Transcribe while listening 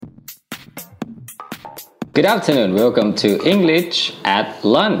Good afternoon. Welcome to English at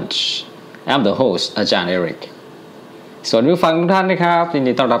Lunch. I'm the host อาจารย์เอริกสวัสดีผู้ฟังทุกท่านนะครับยิน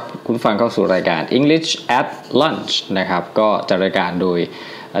ดีต้อนรับคุณผู้ฟังเข้าสู่รายการ English at Lunch นะครับก็จัดรายการโดย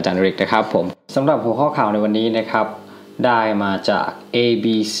อาจารย์เอริกนะครับผมสำหรับหัวข้อข่าวในวันนี้นะครับได้มาจาก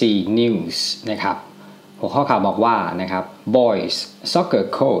ABC News นะครับหัวข้อข่าวบอกว่านะครับ Boys soccer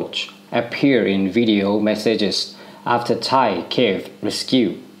coach appear in video messages after Thai cave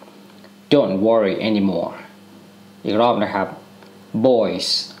rescue Don't worry anymore อีกรอบนะครับ Boys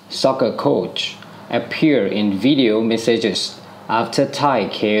soccer coach appear in video messages after Thai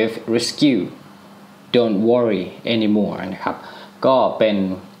cave rescue Don't worry anymore นะครับก็เป็น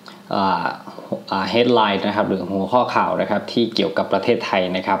headline นะครับหรือหัวข้อข่าวนะครับที่เกี่ยวกับประเทศไทย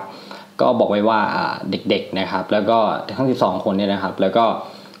นะครับก็บอกไว้ว่าเด็กๆนะครับแล้วก็ทั้ง12คนเนี่ยนะครับแล้วก็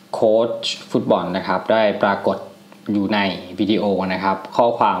โค้ชฟุตบอลนะครับได้ปรากฏอยู่ในวิดีโอนะครับข้อ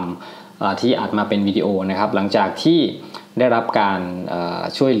ความที่อัดมาเป็นวิดีโอนะครับหลังจากที่ได้รับการ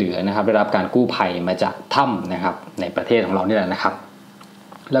ช่วยเหลือนะครับได้รับการกู้ภัยมาจากถ้ำนะครับในประเทศของเรานี่แหละนะครับ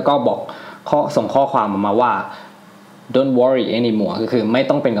แล้วก็บอกส่งข้อความมาว่า Don't worry anymore ก็คือไม่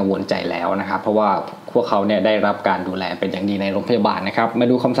ต้องเป็นกังวลใจแล้วนะครับเพราะว่าพวกเขาเนี่ยได้รับการดูแลเป็นอย่างดีในโรงพยาบาลนะครับมา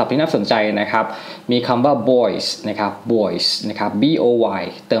ดูคำศัพท์ที่น่าสนใจนะครับมีคำว่า boys นะครับ boys นะครับ boy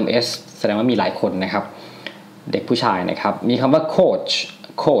เติม s แสดงว่ามีหลายคนนะครับเด็กผู้ชายนะครับมีคำว่า coach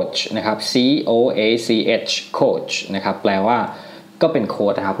นะครับ coach coach นะครับแปลว่าก็เป็นโค้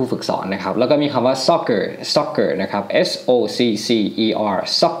ชนะครับผู้ฝึกสอนนะครับแล้วก็มีคำว่า soccer นะครับ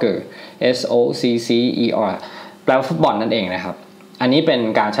soccer แปลว่าฟุตบอลนั่นเองนะครับอันนี้เป็น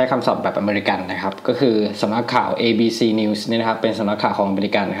การใช้คำศัพท์แบบอเมริกันนะครับก็คือสำนักข่าว ABC News นี่นะครับเป็นสำนักข่าวของอเม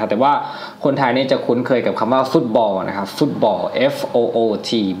ริกันนะครับแต่ว่าคนไทยนี่จะคุ้นเคยกับคำว่าฟุตบอลนะครับฟุตบอล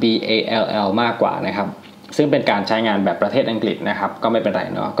FOOTBALL มากกว่านะครับซึ่งเป็นการใช้งานแบบประเทศอังกฤษนะครับก็ไม่เป็นไร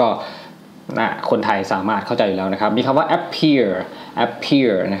เนาะก็คนไทยสามารถเข้าใจอยู่แล้วนะครับมีคำว่า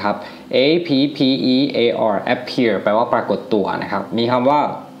appear นะครับ appear แปลว่าปรากฏตัวนะครับมีคำว่า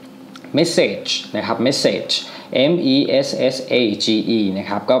message นะครับ message message นะ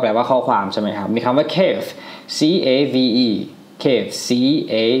ครับก็แปลว่าข้อความใช่ไหมครับมีคำว่า cave cave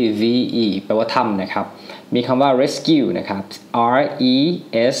แปลว่าถ้ำนะครับมีคำว่า rescue นะครับ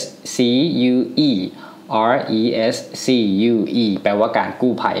rescue แปลว่าการ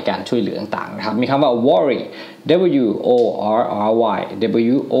กู้ภัยการช่วยเหลือต่างๆนะครับมีคำว่า worry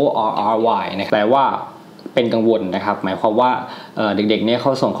worry นะครับแปลว่าเป็นกังวลนะครับหมายความว่าเด็กๆเนี่ยเข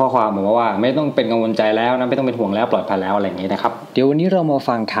าส่งข้อความมาว่าไม่ต้องเป็นกังวลใจแล้วนะไม่ต้องเป็นห่วงแล้วปลอดภัยแล้วอะไรอย่างนี้นะครับเดี๋ยววันนี้เรามา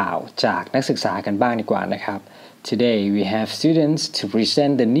ฟังข่าวจากนักศึกษากันบ้างดีกว่านะครับ Today we have students to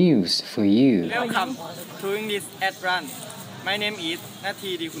present the news for you Welcome to English at Run My name is นา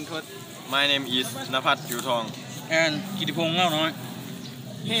ทีดีคุณทศ My name is ณภัทรผิวทอง and กิติพงษ์เง่าน้อย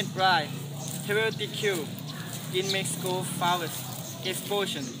Head right 72 in Mexico forest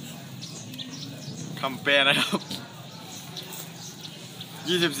explosion คำแปลนะครับ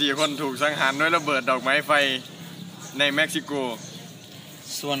 24 คนถูกสังหารด้วยระเบิดดอกไม้ไฟในเม็กซิโก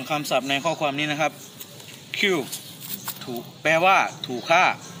ส่วนคำศัพท์ในข้อความนี้นะครับ kill ถูกแปลว่าถูกฆ่า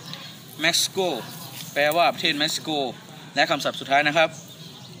Mexico แปลว่าประเทศเม็กซิโกและคำศัพท์สุดท้ายนะครับ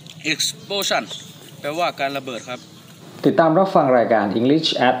explosion แปลว่าการระเบิดครับติดตามรับฟังรายการ English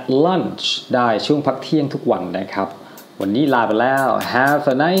at Lunch ได้ช่วงพักเที่ยงทุกวันนะครับวันนี้ลาไปแล้ว Have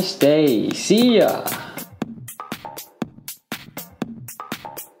a nice day See ya